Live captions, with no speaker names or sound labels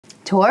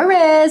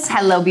Taurus,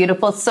 hello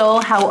beautiful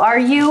soul, how are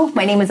you?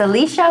 My name is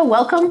Alicia,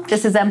 welcome.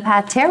 This is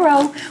Empath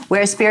Tarot,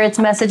 where Spirit's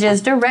messages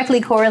directly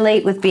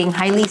correlate with being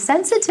highly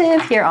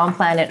sensitive here on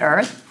planet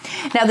Earth.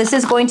 Now this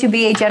is going to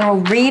be a general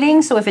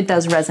reading, so if it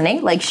does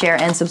resonate, like,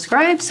 share, and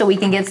subscribe so we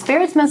can get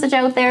Spirit's message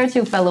out there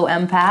to fellow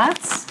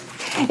empaths.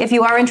 If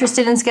you are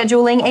interested in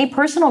scheduling a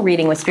personal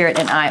reading with Spirit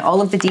and I,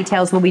 all of the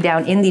details will be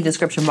down in the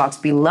description box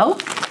below.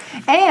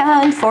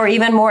 And for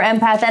even more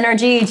empath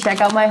energy, check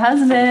out my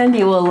husband.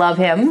 You will love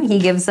him. He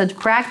gives such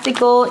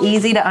practical,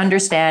 easy to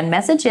understand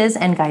messages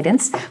and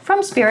guidance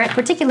from Spirit,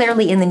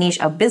 particularly in the niche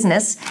of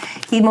business.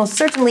 He most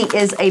certainly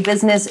is a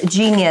business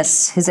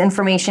genius. His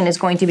information is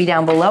going to be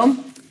down below.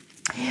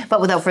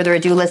 But without further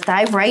ado, let's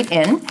dive right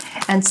in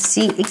and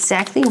see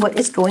exactly what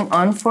is going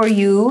on for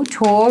you,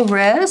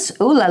 Taurus.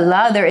 Ooh la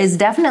la, there is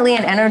definitely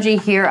an energy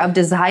here of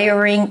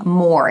desiring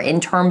more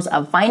in terms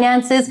of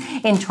finances,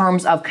 in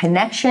terms of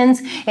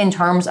connections, in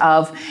terms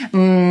of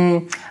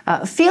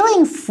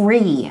feeling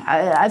free.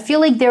 I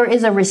feel like there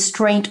is a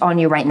restraint on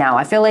you right now.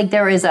 I feel like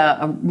there is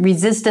a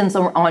resistance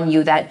on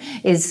you that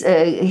is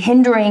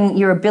hindering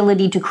your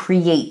ability to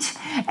create.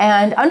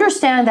 And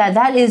understand that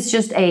that is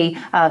just a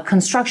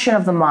construction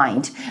of the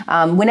mind.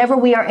 Whenever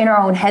we are in our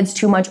own heads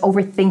too much,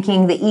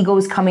 overthinking, the ego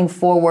is coming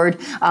forward,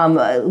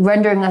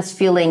 rendering us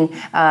feeling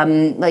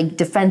like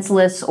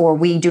defenseless or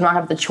we do not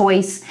have the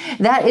choice.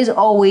 That is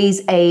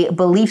always a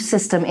belief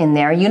system in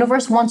there.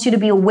 Universe wants you to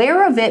be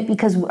aware of it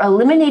because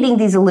eliminating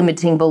these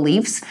limiting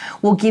beliefs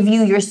will give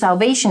you your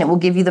salvation. It will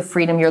give you the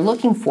freedom you're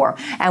looking for.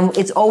 And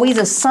it's always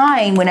a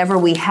sign whenever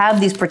we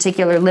have these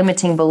particular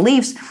limiting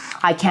beliefs.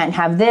 I can't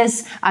have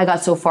this. I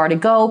got so far to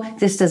go.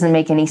 This doesn't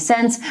make any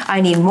sense.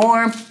 I need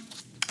more.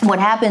 What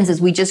happens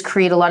is we just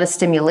create a lot of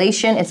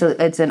stimulation.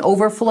 It's an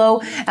overflow,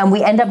 and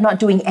we end up not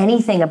doing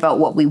anything about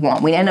what we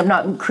want. We end up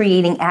not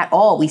creating at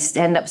all. We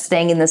end up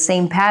staying in the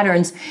same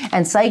patterns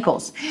and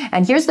cycles.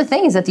 And here's the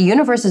thing is that the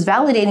universe is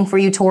validating for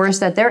you, Taurus,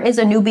 that there is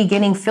a new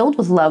beginning filled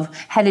with love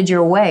headed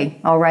your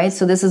way. All right.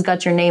 So this has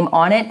got your name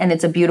on it, and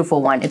it's a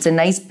beautiful one. It's a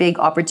nice big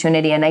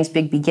opportunity, a nice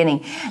big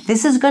beginning.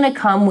 This is going to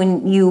come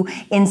when you,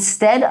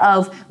 instead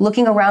of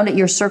looking around at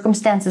your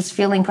circumstances,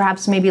 feeling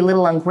perhaps maybe a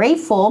little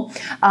ungrateful,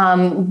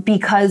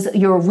 because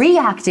you're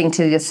reacting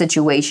to the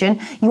situation,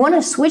 you want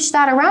to switch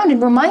that around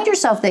and remind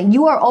yourself that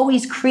you are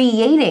always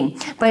creating.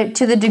 But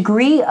to the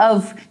degree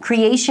of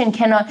creation,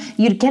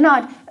 you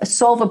cannot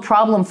solve a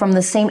problem from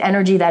the same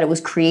energy that it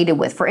was created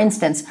with. For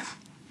instance,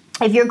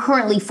 if you're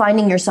currently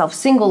finding yourself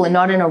single and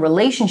not in a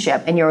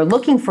relationship and you're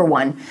looking for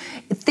one,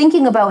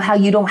 thinking about how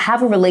you don't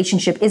have a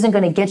relationship isn't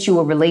going to get you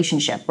a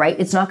relationship, right?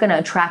 It's not going to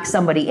attract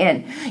somebody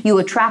in. You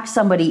attract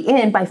somebody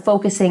in by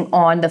focusing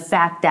on the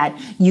fact that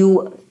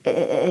you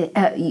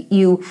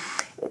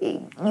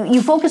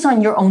focus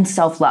on your own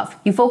self-love.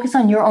 You focus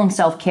on your own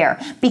self-care.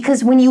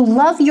 Because when you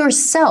love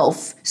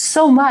yourself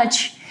so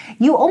much,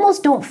 you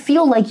almost don't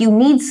feel like you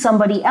need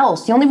somebody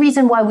else. The only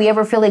reason why we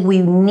ever feel like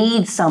we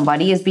need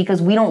somebody is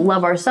because we don't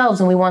love ourselves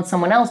and we want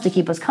someone else to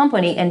keep us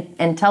company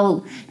and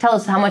tell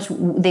us how much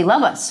they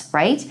love us,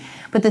 right?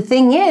 But the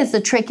thing is, the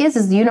trick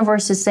is the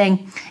universe is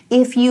saying,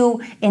 if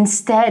you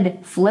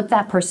instead flip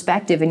that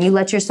perspective and you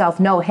let yourself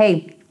know,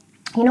 hey,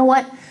 you know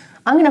what?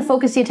 I'm going to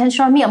focus the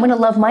attention on me. I'm going to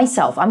love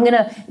myself. I'm going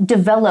to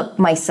develop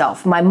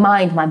myself, my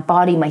mind, my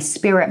body, my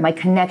spirit, my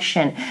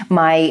connection,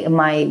 my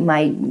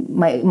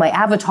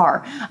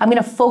avatar. I'm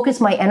going to focus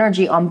my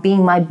energy on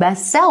being my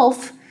best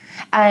self.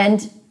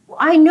 And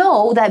I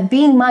know that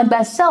being my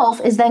best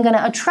self is then going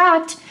to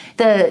attract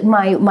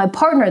my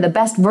partner, the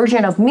best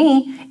version of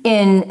me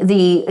in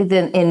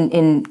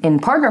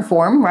partner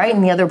form, right?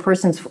 In the other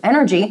person's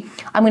energy,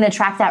 I'm going to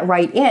attract that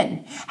right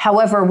in.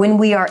 However, when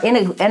we are in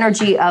an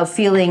energy of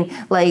feeling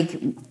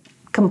like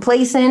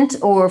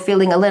complacent or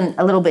feeling a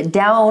little bit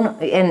down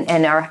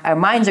and our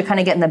minds are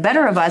kind of getting the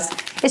better of us,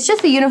 it's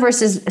just the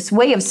universe's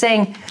way of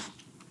saying,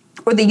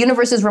 or the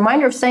universe's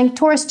reminder of saying,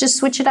 Taurus, just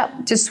switch it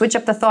up. Just switch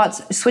up the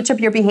thoughts, switch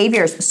up your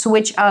behaviors,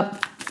 switch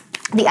up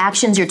the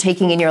actions you're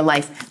taking in your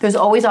life. There's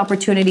always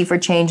opportunity for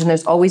change and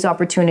there's always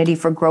opportunity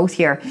for growth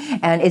here.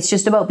 And it's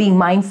just about being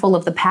mindful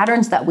of the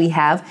patterns that we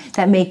have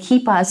that may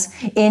keep us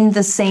in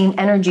the same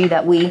energy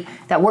that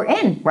we're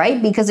in,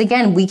 right? Because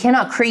again, we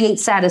cannot create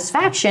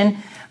satisfaction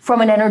from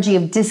an energy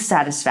of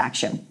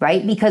dissatisfaction,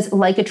 right? Because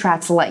like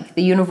attracts like.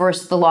 The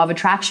universe, the law of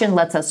attraction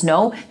lets us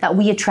know that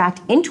we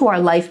attract into our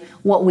life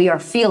what we are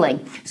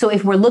feeling. So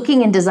if we're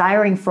looking and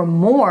desiring for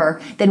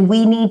more, then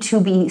we need to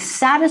be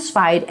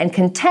satisfied and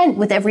content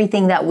with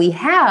everything that we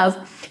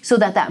have so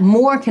that that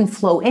more can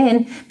flow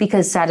in,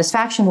 because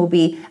satisfaction will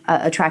be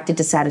attracted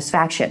to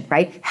satisfaction,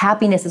 right?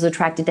 Happiness is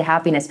attracted to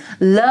happiness.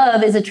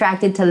 Love is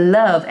attracted to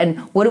love. And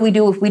what do we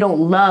do if we don't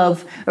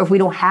love, or if we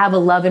don't have a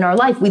love in our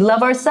life? We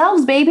love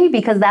ourselves, baby,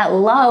 because that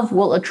love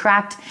will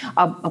attract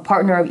a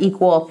partner of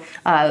equal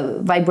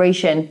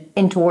vibration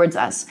in towards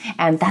us.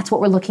 And that's what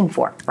we're looking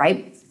for,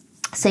 right?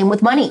 Same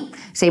with money.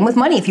 Same with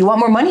money. If you want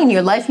more money in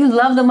your life, you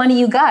love the money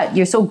you got.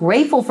 You're so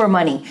grateful for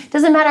money.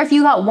 Doesn't matter if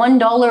you got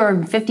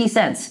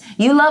 $1.50.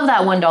 You love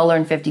that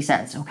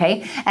 $1.50,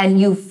 okay? And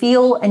you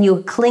feel and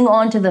you cling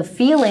on to the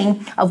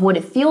feeling of what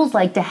it feels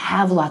like to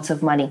have lots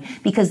of money,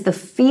 because the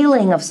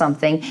feeling of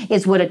something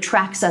is what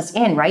attracts us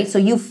in, right? So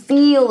you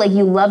feel like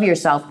you love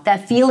yourself.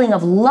 That feeling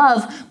of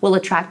love will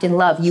attract in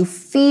love. You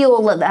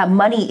feel that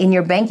money in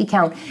your bank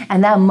account,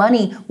 and that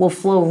money will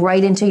flow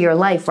right into your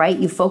life, right?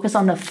 You focus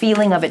on the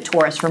feeling of it,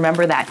 Taurus.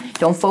 Remember that.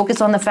 Don't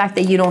focus on the fact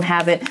that you don't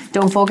have it.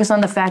 Don't focus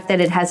on the fact that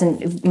it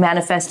hasn't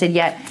manifested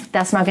yet.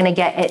 That's not going to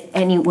get it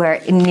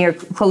anywhere near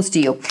close to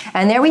you.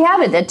 And there we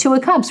have it, that Two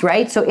of Cups,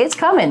 right? So it's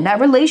coming. That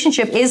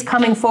relationship is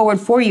coming forward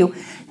for you.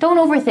 Don't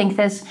overthink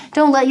this.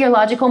 Don't let your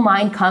logical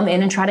mind come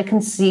in and try to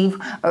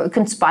conceive or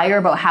conspire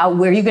about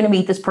where you're going to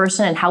meet this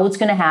person and how it's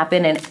going to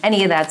happen and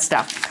any of that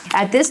stuff.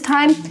 At this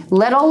time,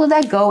 let all of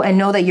that go and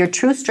know that your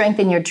true strength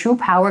and your true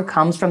power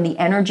comes from the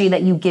energy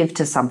that you give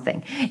to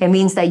something. It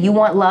means that you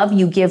want love,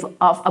 you give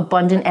off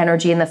abundant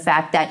energy, and the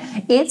fact that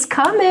it's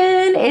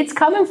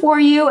coming for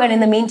you. And in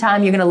the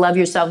meantime, you're going to love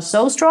yourself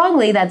so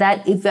strongly that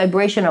that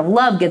vibration of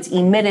love gets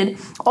emitted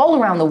all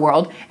around the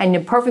world, and the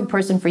perfect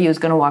person for you is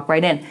going to walk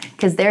right in,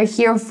 because they're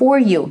here for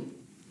you.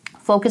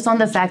 Focus on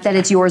the fact that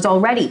it's yours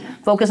already.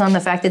 Focus on the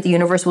fact that the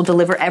universe will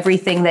deliver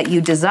everything that you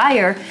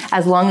desire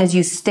as long as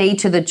you stay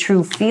to the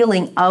true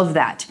feeling of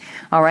that.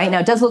 All right. Now,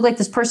 it does look like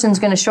this person's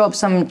going to show up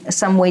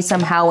some way,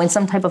 somehow, in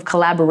some type of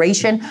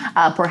collaboration,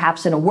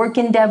 perhaps in a work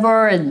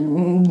endeavor,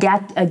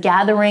 a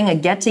gathering, a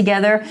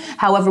get-together.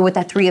 However, with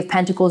that Three of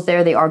Pentacles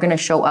there, they are going to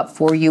show up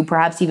for you,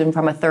 perhaps even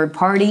from a third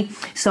party.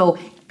 So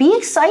be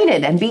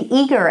excited and be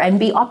eager and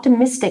be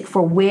optimistic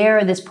for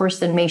where this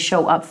person may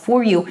show up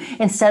for you,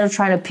 instead of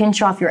trying to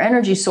pinch off your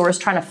energy source,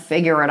 trying to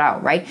figure it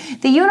out, right?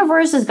 The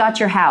universe has got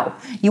your how.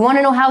 You want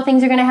to know how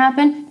things are going to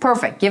happen?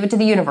 Perfect. Give it to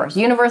the universe.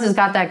 The universe has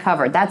got that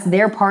covered. That's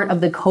their part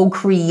of the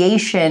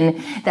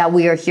co-creation that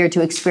we are here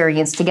to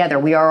experience together.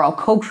 We are all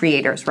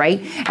co-creators, right?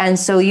 And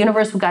so the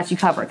universe has got you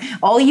covered.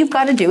 All you've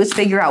got to do is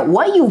figure out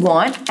what you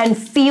want and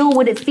feel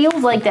what it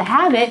feels like to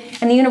have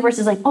it. And the universe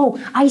is like,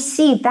 oh, I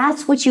see.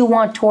 That's what you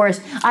want, Taurus.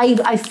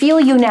 I feel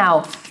you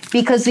now,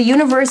 because the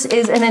universe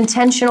is an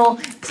intentional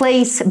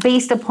place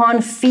based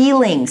upon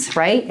feelings,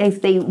 right?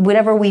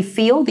 Whatever we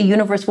feel, the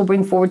universe will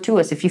bring forward to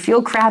us. If you feel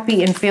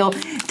crappy and feel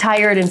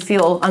tired and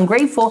feel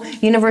ungrateful, the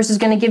universe is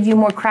going to give you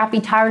more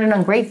crappy, tired, and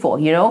ungrateful.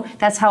 You know,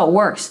 that's how it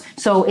works.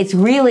 So it's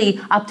really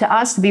up to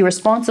us to be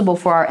responsible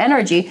for our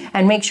energy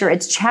and make sure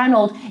it's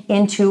channeled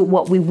into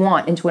what we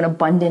want, into an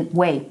abundant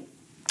way.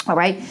 All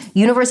right.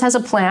 Universe has a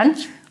plan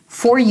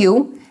for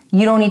you.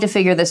 You don't need to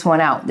figure this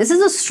one out. This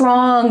is a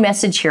strong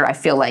message here, I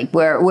feel like,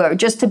 where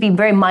just to be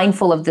very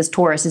mindful of this,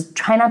 Taurus, is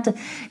try not to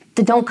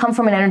don't come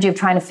from an energy of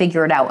trying to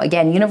figure it out.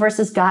 Again, universe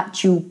has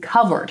got you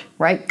covered,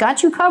 right?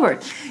 Got you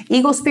covered.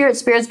 Eagle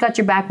spirit's got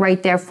your back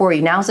right there for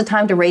you. Now's the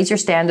time to raise your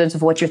standards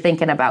of what you're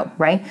thinking about,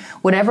 right?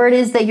 Whatever it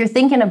is that you're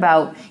thinking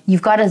about,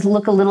 you've got to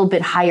look a little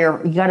bit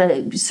higher. You got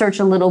to search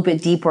a little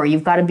bit deeper.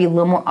 You've got to be a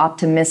little more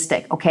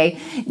optimistic, okay?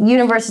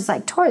 Universe is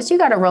like, Taurus, you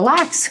got to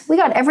relax. We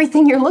got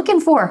everything you're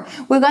looking for.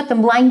 We've got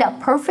them lined up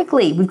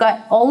perfectly. We've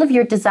got all of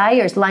your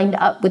desires lined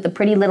up with a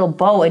pretty little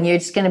bow, and you're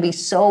just going to be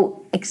so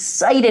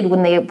excited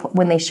when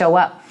they show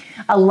up.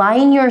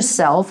 Align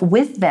yourself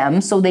with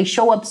them so they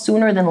show up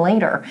sooner than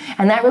later.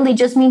 And that really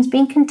just means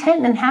being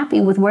content and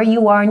happy with where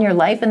you are in your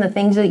life and the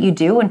things that you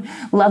do, and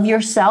love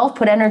yourself.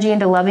 Put energy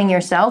into loving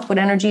yourself. Put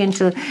energy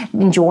into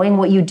enjoying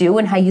what you do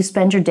and how you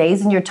spend your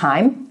days and your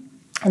time.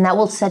 And that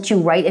will set you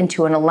right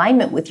into an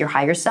alignment with your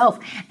higher self.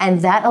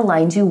 And that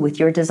aligns you with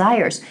your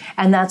desires.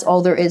 And that's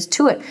all there is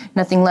to it.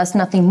 Nothing less,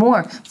 nothing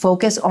more.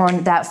 Focus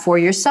on that for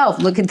yourself.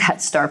 Look at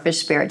that starfish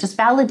spirit. Just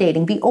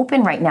validating. Be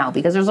open right now,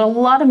 because there's a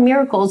lot of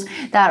miracles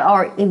that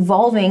are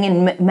evolving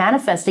and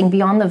manifesting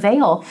beyond the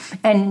veil.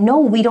 And no,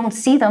 we don't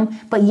see them,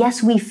 but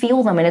yes, we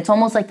feel them. And it's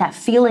almost like that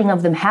feeling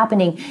of them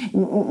happening.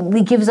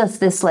 It gives us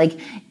this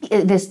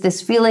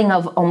this feeling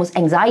of almost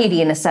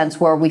anxiety, in a sense,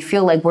 where we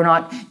feel like we're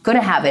not going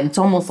to have it. It's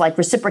almost like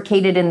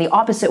reciprocated in the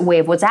opposite way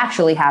of what's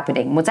actually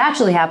happening. What's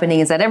actually happening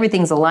is that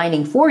everything's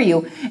aligning for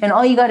you. And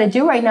all you got to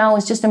do right now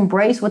is just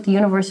embrace what the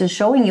universe is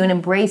showing you and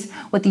embrace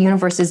what the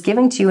universe is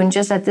giving to you. And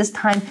just at this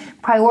time,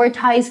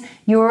 prioritize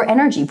your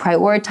energy.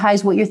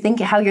 Prioritize what you're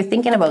thinking, how you're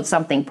thinking about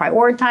something.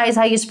 Prioritize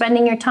how you're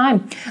spending your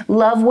time.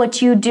 Love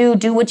what you do.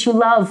 Do what you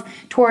love.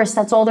 Taurus,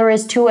 that's all there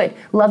is to it.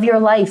 Love your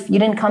life. You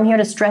didn't come here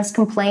to stress,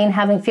 complain,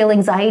 feel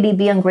anxiety,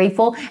 be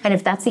ungrateful. And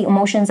if that's the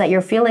emotions that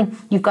you're feeling,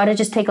 you've got to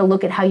just take a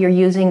look at how you're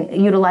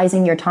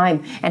utilizing your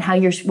time and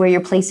where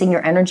you're placing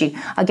your energy.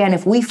 Again,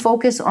 if we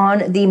focus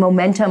on the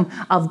momentum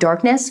of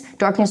darkness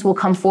will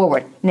come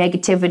forward.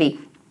 Negativity,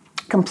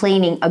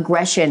 complaining,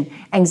 aggression,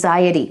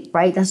 anxiety,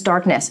 right? That's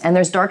darkness. And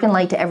there's dark and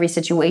light to every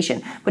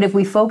situation. But if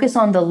we focus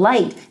on the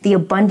light, the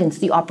abundance,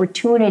 the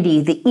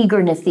opportunity, the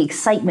eagerness, the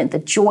excitement, the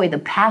joy, the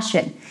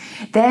passion,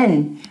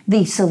 then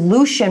the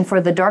solution for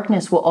the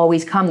darkness will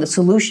always come. The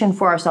solution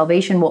for our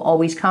salvation will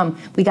always come.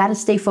 We got to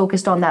stay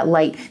focused on that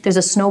light. There's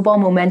a snowball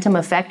momentum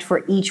effect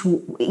for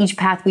each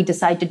path we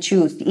decide to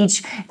choose,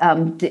 each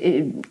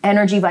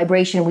energy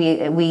vibration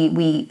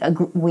we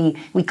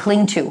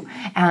cling to.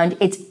 And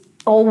it's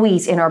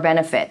always in our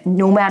benefit,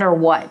 no matter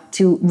what,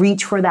 to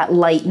reach for that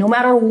light. No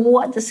matter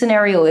what the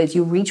scenario is,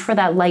 you reach for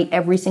that light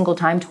every single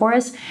time,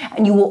 Taurus,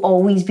 and you will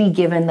always be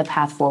given the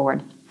path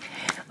forward.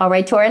 All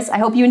right, Taurus, I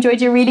hope you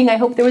enjoyed your reading. I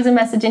hope there was a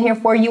message in here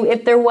for you.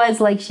 If there was,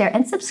 like, share,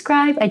 and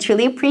subscribe. I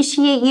truly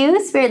appreciate you.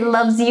 Spirit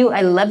loves you.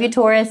 I love you,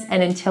 Taurus.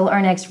 And until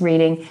our next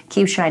reading,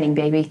 keep shining,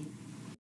 baby.